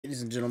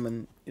Ladies and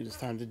gentlemen, it is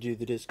time to do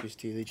the Duskers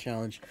Daily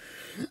Challenge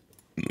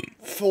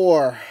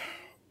for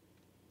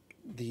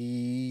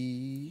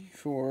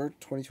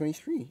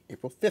 2023,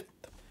 April 5th.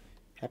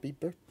 Happy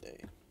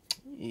birthday.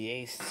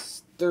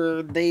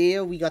 Yesterday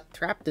we got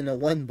trapped in a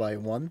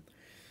 1x1.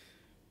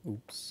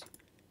 Oops.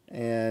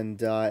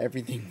 And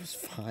everything was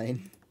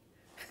fine.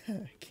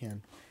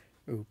 Again.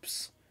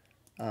 Oops.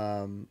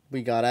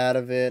 We got out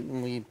of it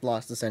and we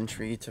lost the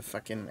sentry to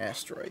fucking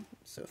asteroid.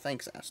 So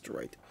thanks,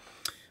 asteroid.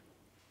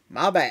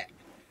 My bad.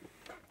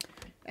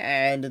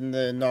 And in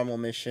the normal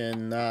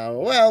mission,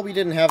 well, we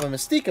didn't have a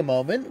Mystica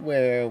moment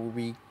where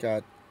we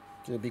got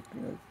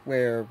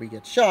where we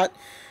get shot.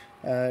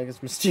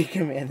 Because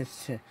Mystica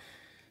managed to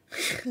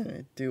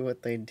do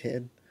what they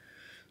did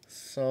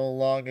so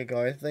long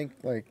ago. I think,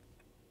 like,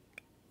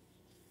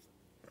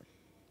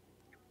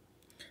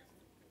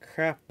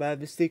 crap, bad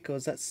Mystica,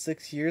 was that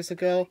 6 years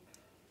ago?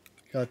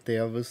 God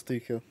damn,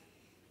 Mystica.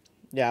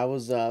 Yeah, it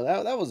was,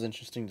 that was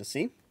interesting to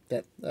see.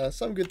 That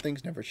some good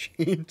things never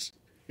change.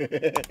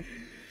 But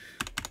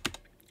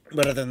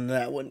other than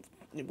that,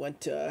 it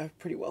went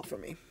pretty well for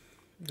me.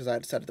 Because I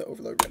decided to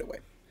overload right away.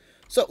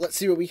 So, let's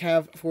see what we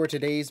have for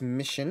today's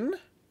mission.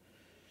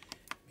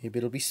 Maybe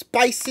it'll be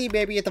spicy.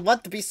 Maybe it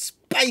want to be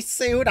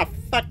spicy. Who the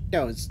fuck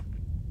knows?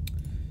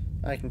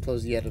 I can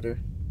close the editor.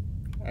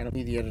 I don't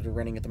need the editor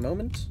running at the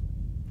moment.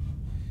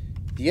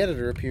 The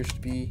editor appears to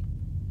be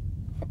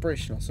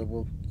operational, so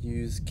we'll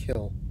use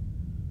kill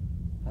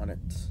on it.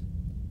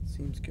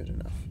 Seems good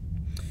enough.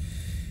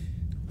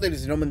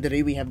 Ladies and gentlemen,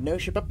 today we have no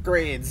ship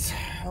upgrades.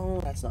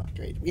 Oh, that's not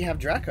great. We have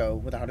Draco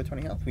with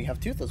 120 health. We have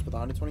Toothless with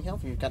 120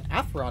 health. We've got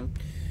Atheron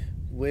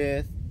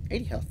with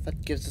 80 health.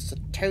 That gives us a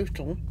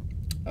total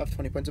of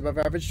 20 points above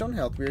average stone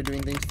health. We are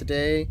doing things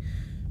today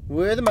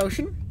with a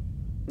motion.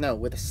 No,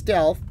 with a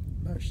stealth.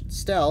 Motion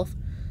stealth.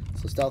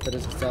 So stealth it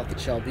is, a stealth it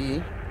shall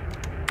be.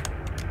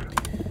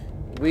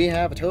 We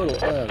have a total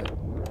of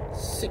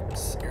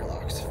 6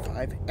 airlocks,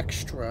 5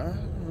 extra.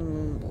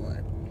 Oh boy.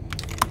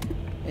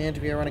 And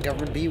we are on a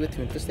government B with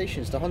 2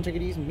 infestations. The Hunter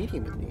Giddies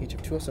medium with an age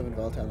of 207,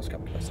 volatile, and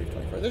scope capacity of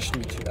 24. This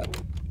shouldn't be too bad,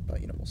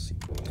 but you know, we'll see.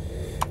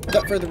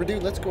 Without further ado,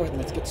 let's go ahead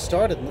and let's get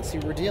started and let's see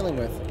what we're dealing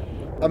with.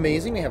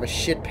 Amazing, we have a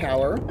shit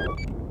power.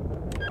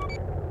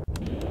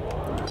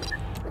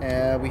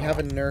 We have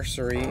a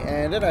nursery,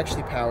 and it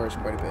actually powers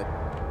quite a bit.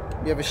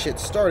 We have a shit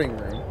starting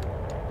room,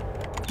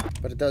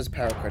 but it does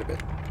power quite a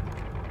bit.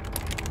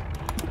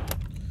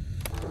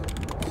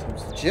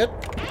 Seems legit.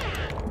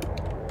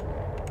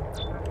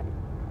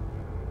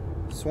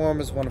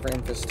 Swarm is one of our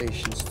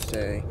infestations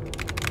today.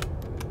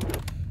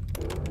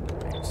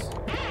 Nice.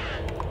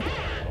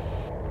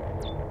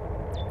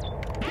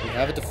 We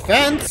have a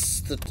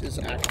defense that is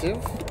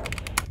active.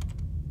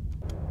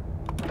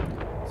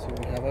 Let's see what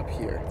we have up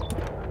here.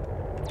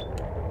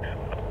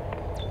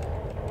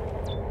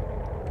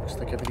 Looks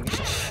like everything's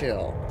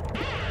chill.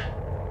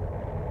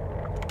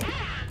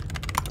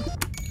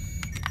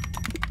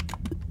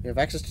 We have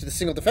access to the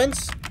single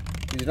defense.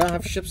 We do not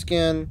have ship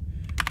scan.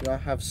 We do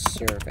not have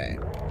survey.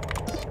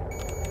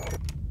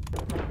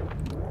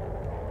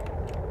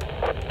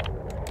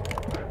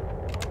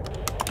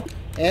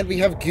 And we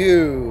have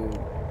goo.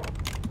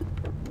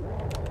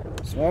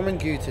 Swarm and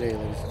goo today,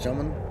 ladies and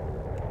gentlemen.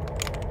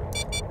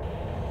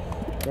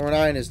 Door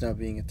 9 is now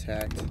being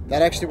attacked.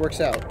 That actually works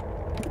out.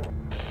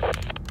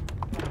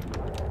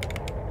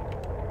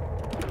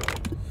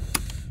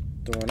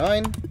 Door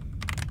 9.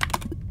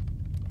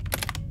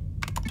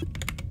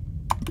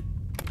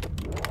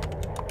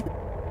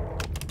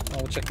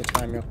 I'll check the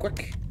time real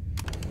quick.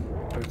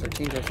 Door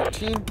 13, door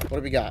 13. What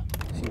do we got?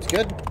 Seems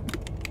good.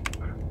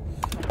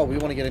 Oh, we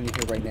want to get into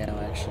here right now,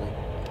 actually.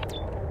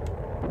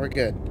 We're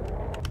good.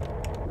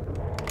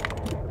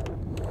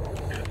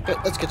 Good,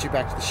 let's get you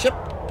back to the ship.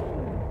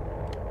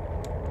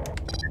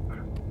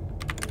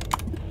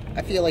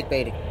 I feel like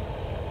baiting.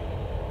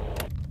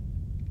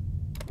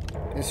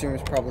 This room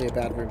is probably a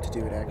bad room to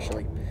do it,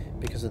 actually,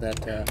 because of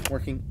that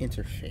working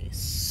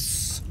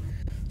interface.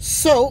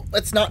 So,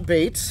 let's not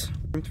bait.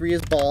 Room 3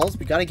 is balls.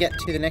 We gotta get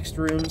to the next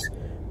rooms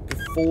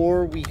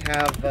before we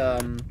have,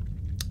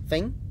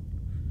 thing.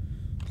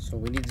 So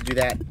we need to do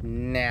that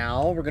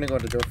now. We're going to go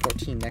to door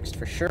 14 next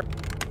for sure.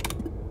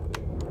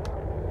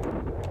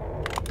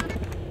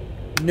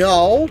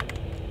 No!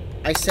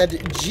 I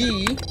said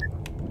G.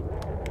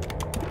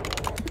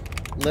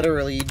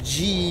 Literally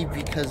G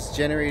because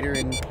generator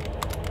and...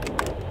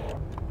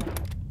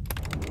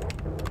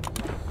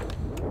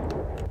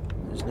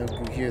 There's no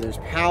goo here. There's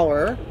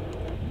power.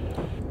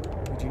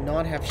 We do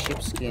not have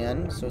ship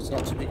scan, so it's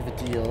not too big of a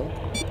deal.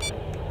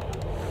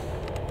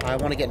 I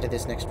want to get into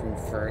this next room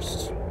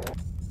first.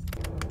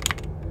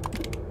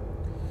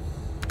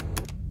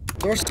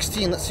 Door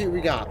 16, let's see what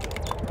we got.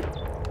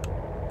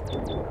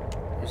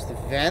 There's the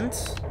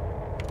vent.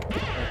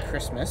 Or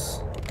Christmas.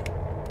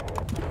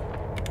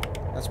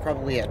 That's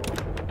probably it.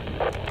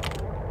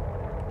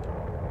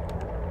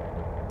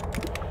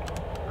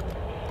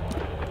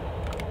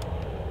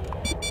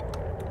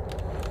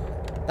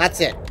 That's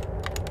it.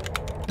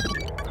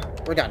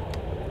 We're done.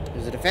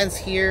 There's a defense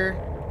here.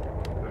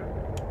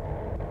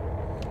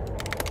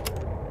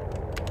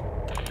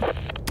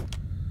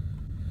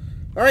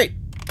 Alright.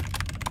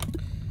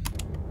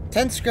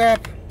 10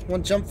 scrap,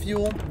 1 jump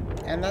fuel,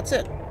 and that's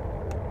it.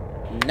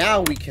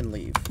 Now we can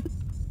leave.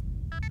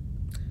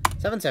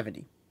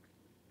 770.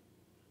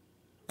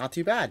 Not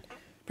too bad.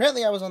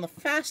 Apparently I was on the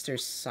faster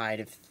side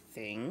of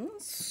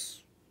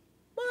things.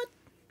 But,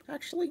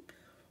 actually,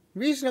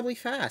 reasonably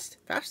fast.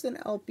 Faster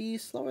than LB,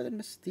 slower than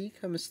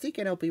Mystique. Mystique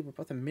and LB were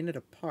both a minute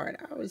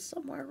apart. I was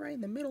somewhere right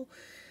in the middle.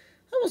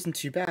 That wasn't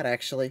too bad,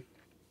 actually.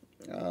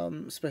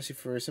 Especially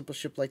for a simple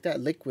ship like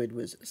that. Liquid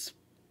was speed.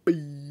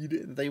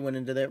 They went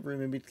into that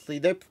room immediately.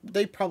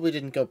 They probably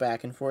didn't go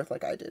back and forth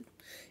like I did.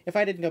 If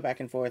I didn't go back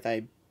and forth,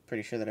 I'm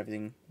pretty sure that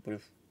everything would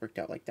have worked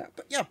out like that.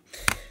 But yeah,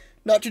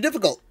 not too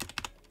difficult.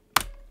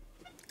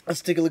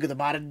 Let's take a look at the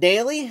modded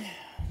daily.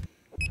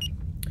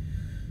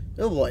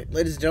 Oh boy,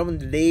 ladies and gentlemen,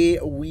 today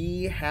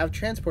we have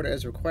transporter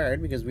as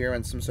required because we are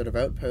on some sort of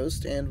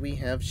outpost, and we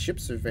have ship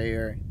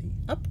surveyor, the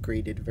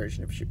upgraded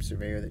version of ship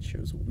surveyor that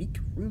shows weak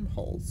room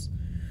hulls.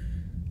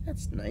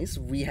 That's nice.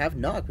 We have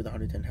Nog with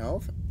 110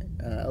 health,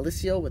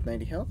 Alicio with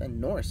 90 health,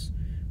 and Norse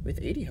with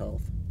 80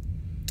 health.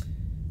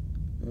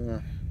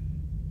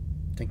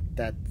 Think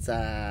that's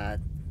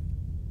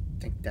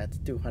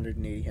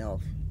 280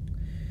 health.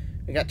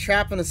 We got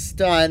Trap and a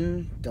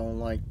Stun. Don't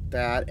like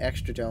that.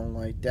 Extra don't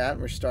like that.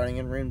 We're starting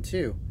in room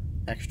 2.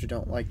 Extra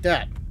don't like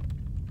that.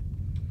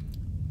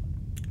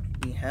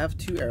 We have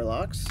 2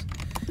 airlocks.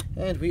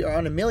 And we are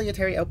on a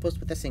military outpost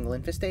with a single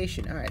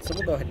infestation. Alright, so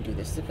we'll go ahead and do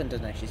this. This one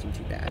doesn't actually seem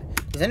too bad.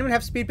 Does anyone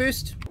have speed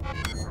boost? I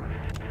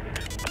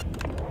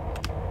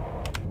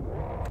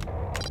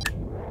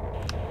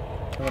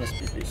want a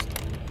speed boost.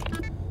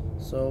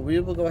 So we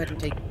will go ahead and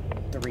take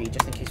 3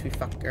 just in case we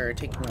fuck, or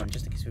take 1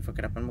 just in case we fuck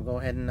it up. And we'll go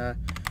ahead and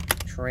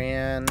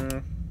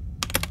Tran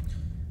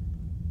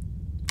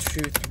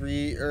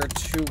 2-3 or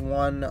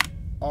 2-1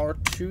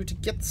 R2 to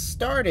get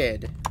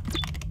started.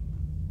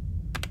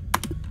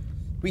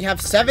 We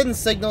have 7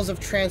 signals of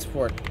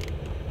transport.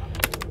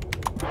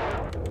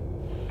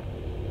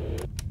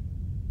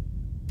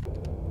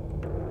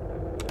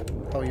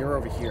 Oh, you're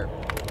over here.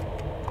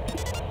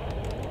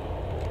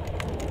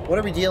 What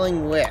are we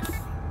dealing with?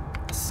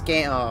 A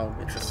scan. Oh,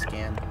 it's a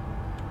scan.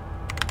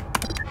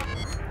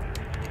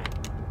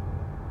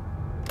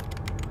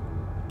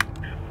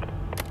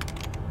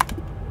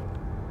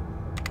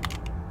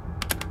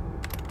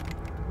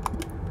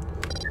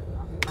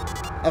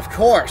 Of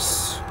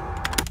course.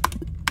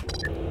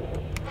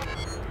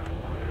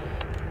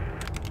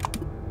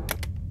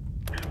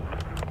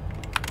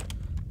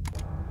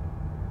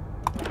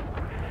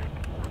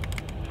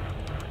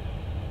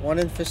 One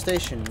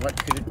infestation. What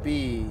could it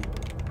be?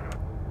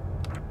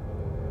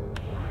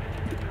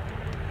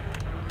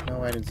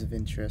 No items of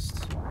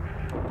interest.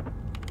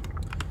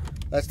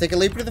 Let's take a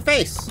leap to the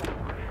face.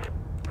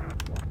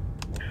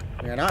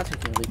 We are not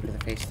taking a leap to the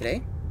face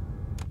today.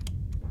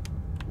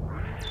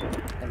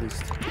 At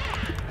least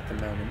at the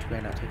moment, we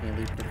are not taking a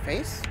leap to the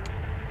face.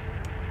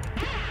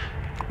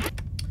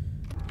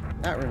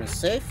 That room is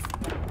safe.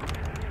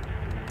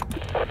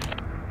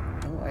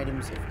 No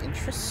items of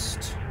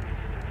interest.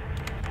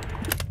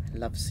 I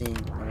love seeing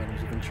no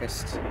items of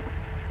interest.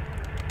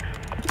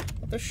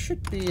 But there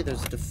should be.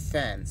 There's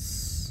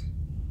defense.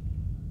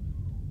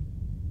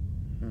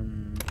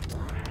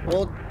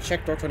 We'll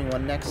check door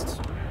 21 next.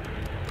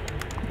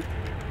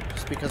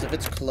 Just because if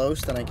it's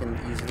close, then I can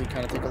easily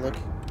kind of take a look.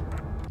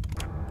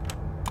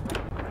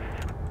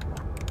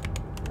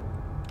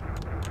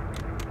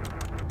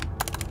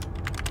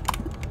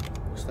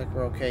 Looks like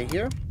we're okay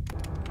here.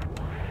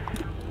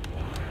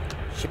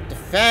 Ship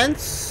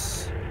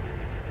defense.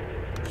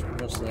 Should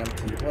be mostly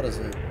empty. What is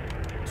it?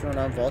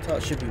 209 volatile?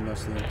 It should be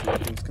mostly empty, all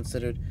things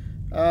considered.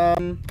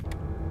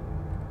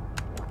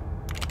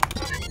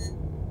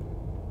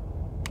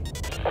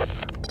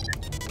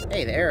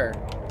 Hey, the error.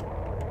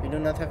 We do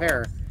not have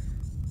error.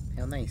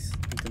 How nice.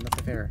 We do not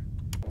have error.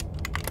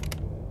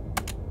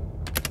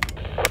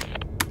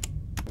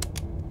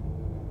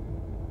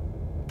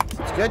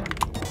 Sounds good.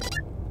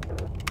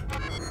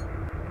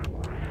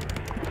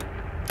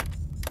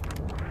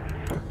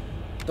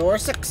 Door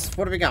 6.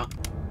 What do we got?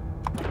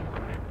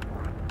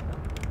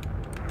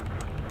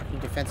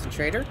 Defense and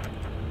trader.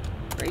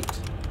 Great.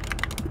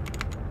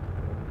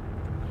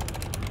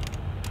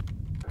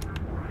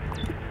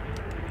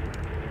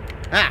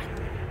 Ah!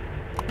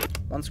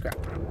 1 scrap.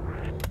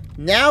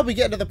 Now we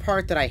get into the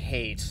part that I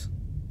hate.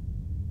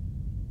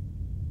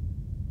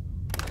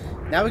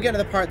 Now we get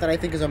into the part that I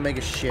think is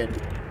Omega shit.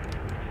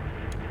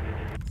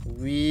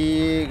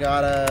 We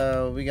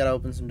gotta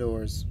open some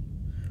doors.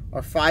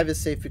 Our 5 is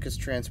safe because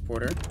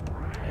transporter.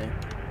 Okay.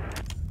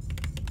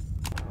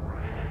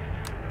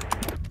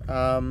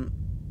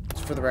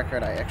 For the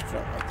record, I actually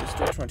don't like this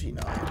door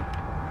 29.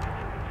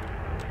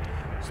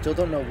 Still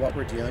don't know what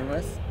we're dealing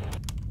with.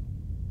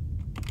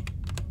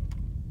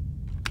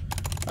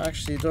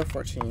 Actually, door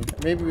 14.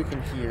 Maybe we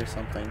can hear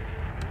something.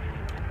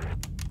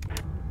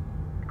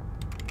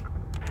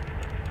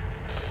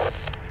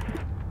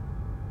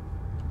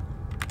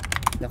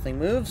 Nothing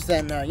moves,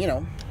 then, you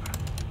know.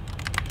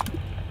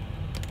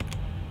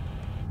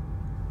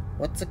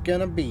 What's it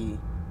gonna be?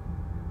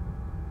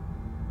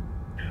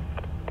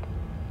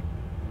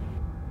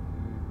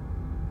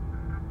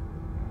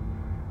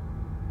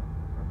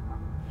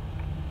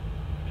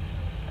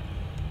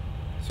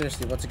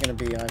 Seriously, what's it gonna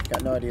be? I've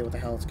got no idea what the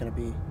hell it's gonna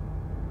be.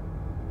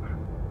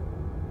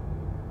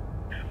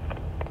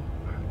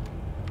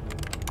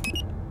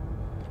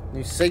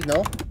 New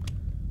signal.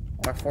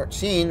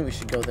 R14, we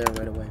should go there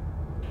right away.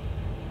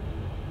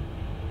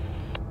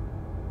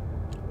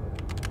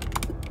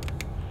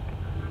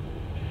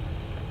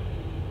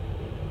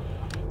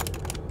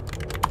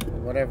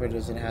 Whatever it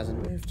is, it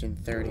hasn't moved in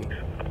 30.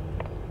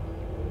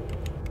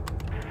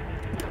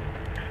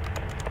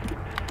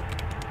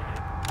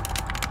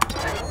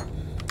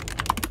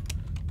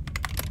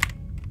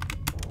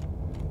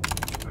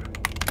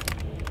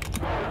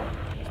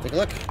 Let's take a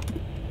look.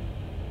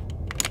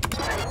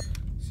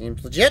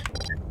 Seems legit.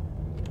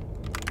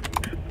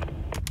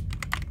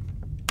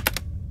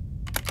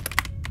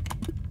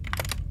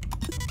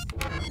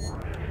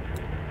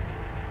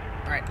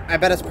 Alright, I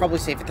bet it's probably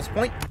safe at this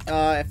point.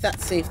 If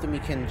that's safe, then we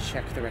can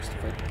check the rest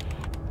of it.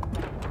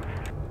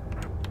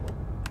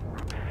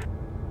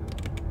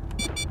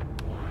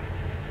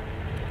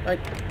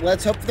 Alright,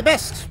 let's hope for the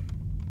best.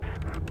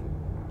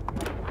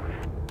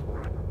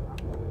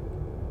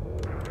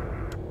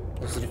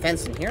 There's a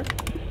defense in here.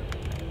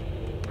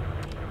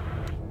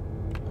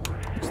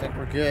 Looks like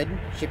we're good.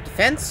 Ship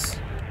defense.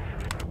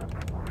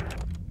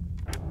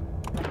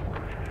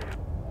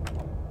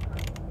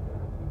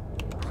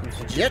 Seems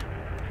legit.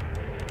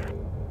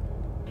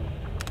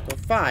 Door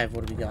 5,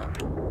 what do we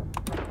got?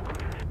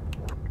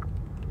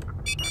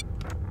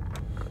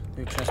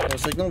 New transport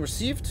signal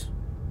received.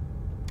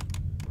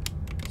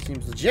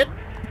 Seems legit. 2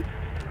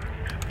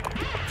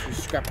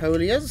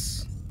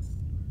 scrapolias.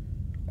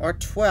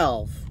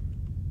 R12.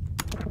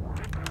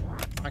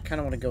 I kind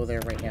of want to go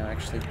there right now,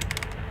 actually.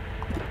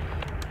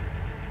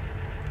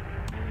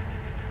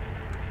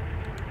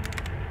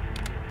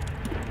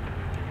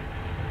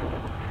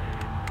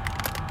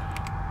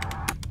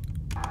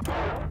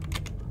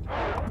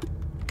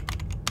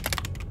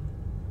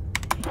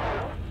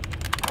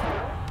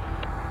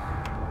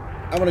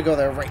 I want to go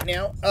there right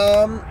now.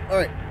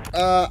 Alright.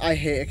 I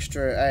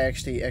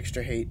actually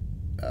extra hate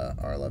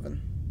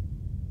R11.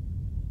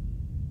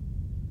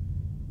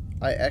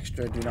 I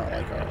extra do not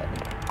like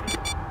R11.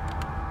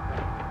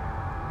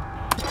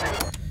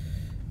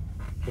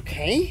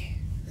 Okay.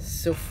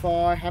 So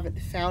far, haven't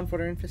found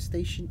what our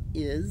infestation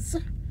is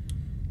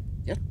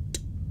yet.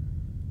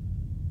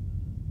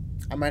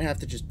 I might have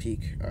to just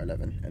peek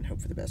R11 and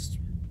hope for the best.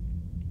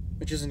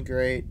 Which isn't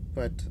great,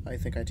 but I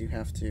think I do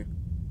have to.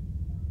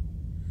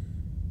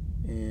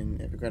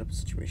 In a regrettable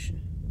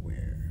situation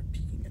where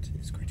peeking it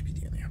is going to be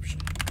the only option.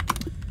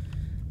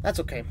 That's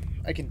okay.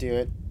 I can do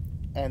it.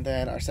 And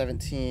then our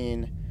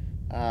 17...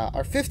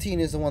 our 15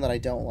 is the one that I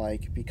don't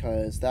like,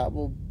 because that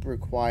will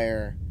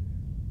require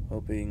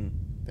hoping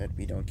that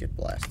we don't get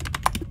blasted.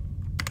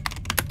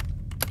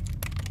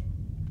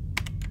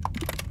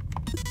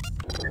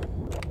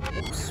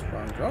 Oops,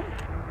 wrong drone.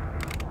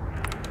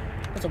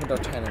 Let's open door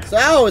 10.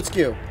 Oh, it's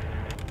Q!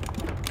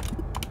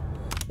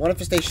 One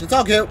infestation. It's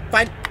all Q.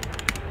 Fine.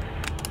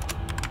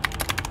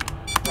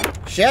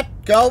 Shit,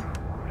 go!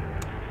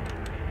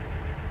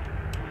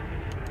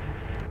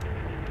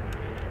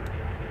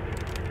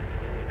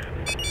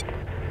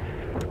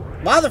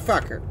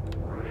 Motherfucker!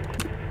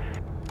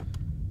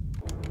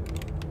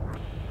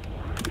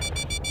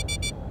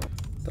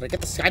 Did I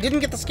get the... I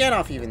didn't get the scan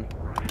off, even.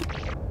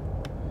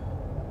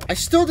 I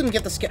still didn't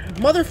get the scan...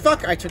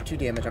 Motherfucker! I took 2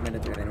 damage. I'm gonna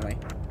do it anyway.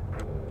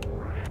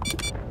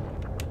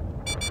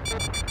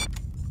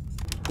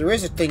 There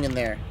is a thing in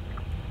there.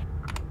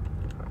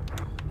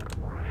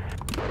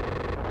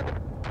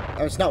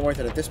 Oh, it's not worth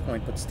it at this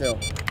point, but still.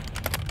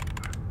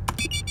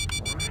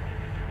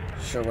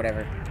 Sure,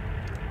 whatever.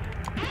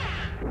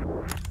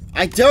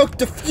 I doked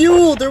the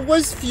fuel! There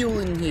was fuel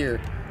in here!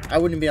 I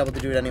wouldn't be able to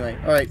do it anyway.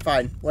 Alright,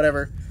 fine.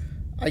 Whatever.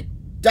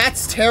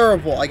 That's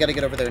terrible! I gotta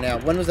get over there now.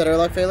 When was that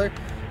airlock failure?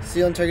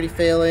 Seal integrity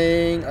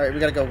failing. Alright, we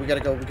gotta go. We gotta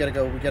go. We gotta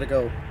go. We gotta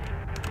go.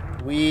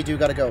 We do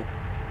gotta go.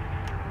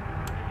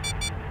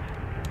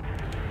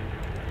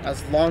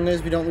 As long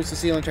as we don't lose the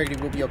seal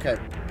integrity, we'll be okay.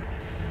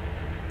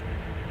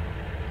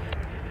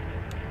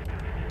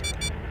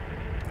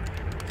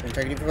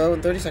 Integrity flow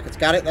in 30 seconds.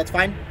 Got it. That's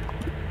fine.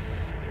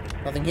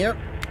 Nothing here.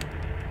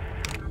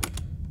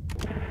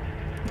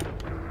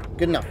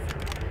 Good enough.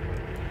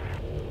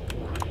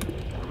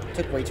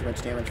 Took way too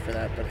much damage for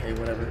that, but hey,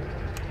 whatever.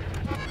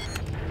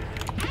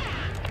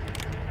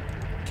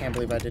 Can't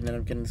believe I didn't end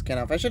up getting the scan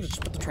off. I should have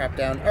just put the trap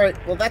down. Alright,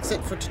 well that's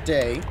it for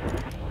today.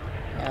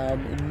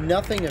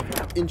 Nothing of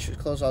interest.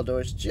 Close all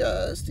doors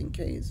just in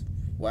case.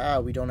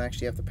 Wow, we don't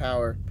actually have the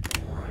power.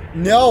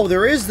 No,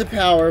 there is the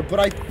power, but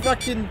I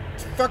fucking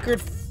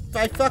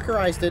I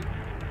fuckerized it.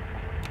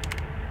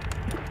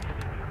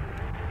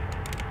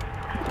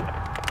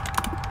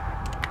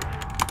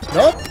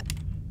 Nope.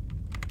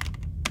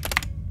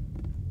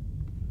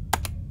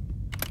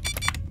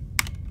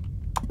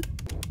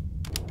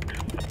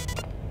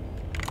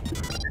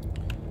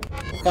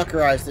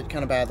 Fuckerized it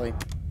kind of badly.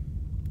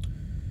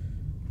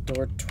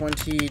 Door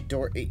 20,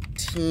 door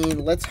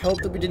 18. Let's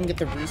hope that we didn't get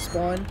the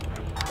respawn.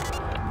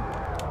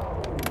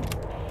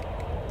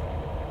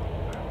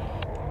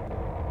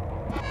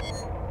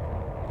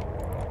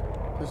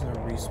 There's no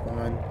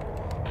respawn.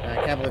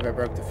 I can't believe I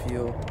broke the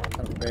fuel.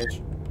 Son of a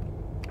bitch.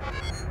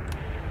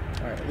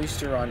 Alright, at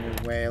least you're on your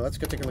way. Let's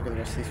go take a look at the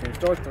rest of these rooms.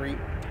 Door 3.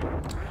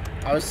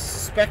 I was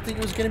suspecting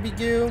it was going to be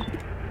goo.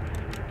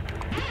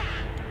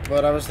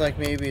 But I was like,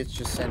 maybe it's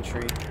just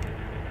sentry.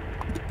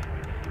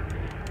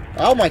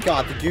 Oh my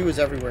god, the goo is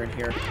everywhere in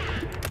here.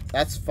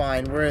 That's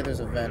fine. There's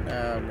a vent. We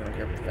don't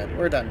care about the vent.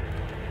 We're done.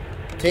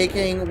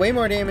 Taking way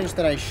more damage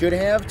than I should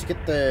have to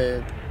get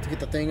the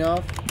thing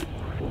off.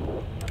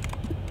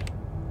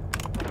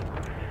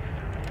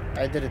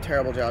 I did a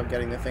terrible job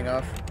getting the thing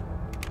off.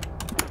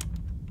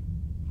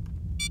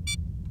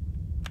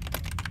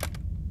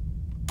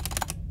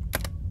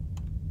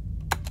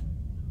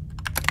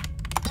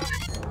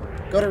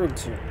 Go to room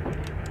 2.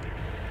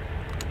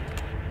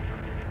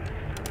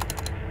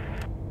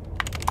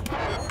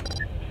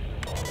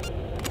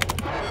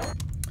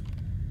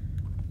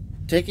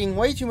 Taking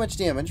way too much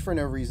damage for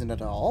no reason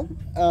at all.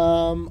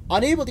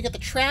 Unable to get the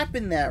trap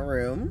in that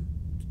room.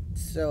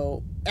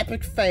 So,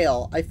 epic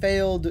fail. I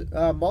failed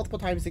multiple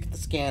times to get the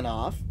scan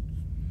off.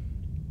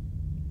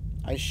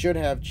 I should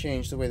have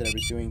changed the way that I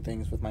was doing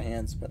things with my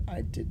hands, but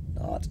I did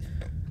not.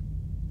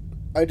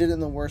 I did it in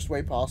the worst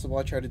way possible.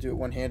 I tried to do it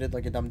one-handed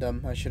like a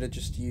dum-dum. I should have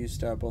just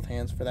used both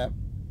hands for that.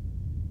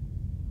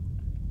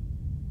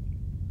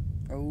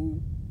 Oh,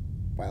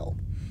 well.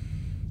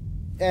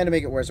 And to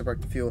make it worse, I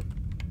broke the fuel.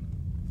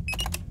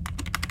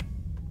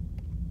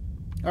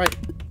 Alright.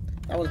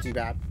 That wasn't too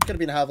bad. Could have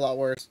been a hell of a lot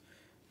worse.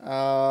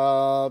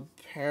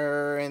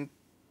 Apparently,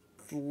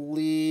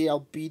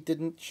 LB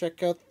didn't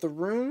check out the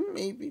room.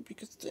 Maybe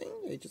because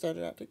they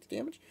decided not to take the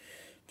damage.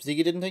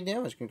 Psika didn't take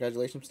damage.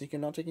 Congratulations, Psika,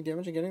 not taking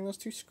damage and getting those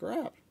 2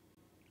 scrap.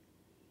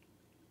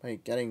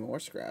 Like, getting more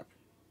scrap.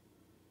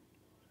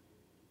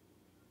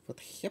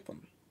 What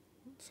happened?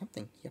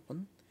 Something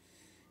happened.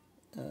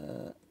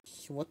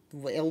 What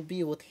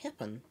LB? What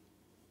happened?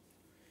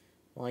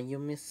 Why you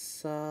miss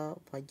scrap?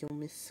 Why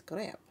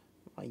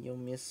you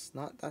miss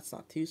that's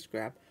not 2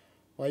 scrap.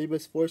 Why you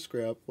miss 4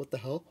 scrap? What the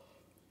hell?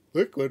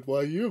 Liquid,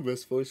 why you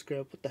miss 4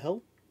 scrap? What the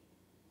hell?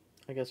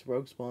 I guess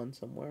rogue spawn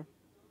somewhere.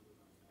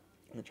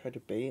 I tried to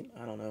bait.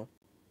 I don't know.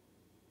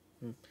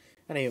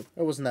 Anyway,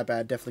 it wasn't that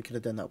bad. Definitely could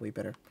have done that way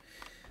better.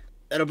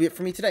 That'll be it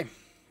for me today.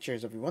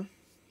 Cheers, everyone.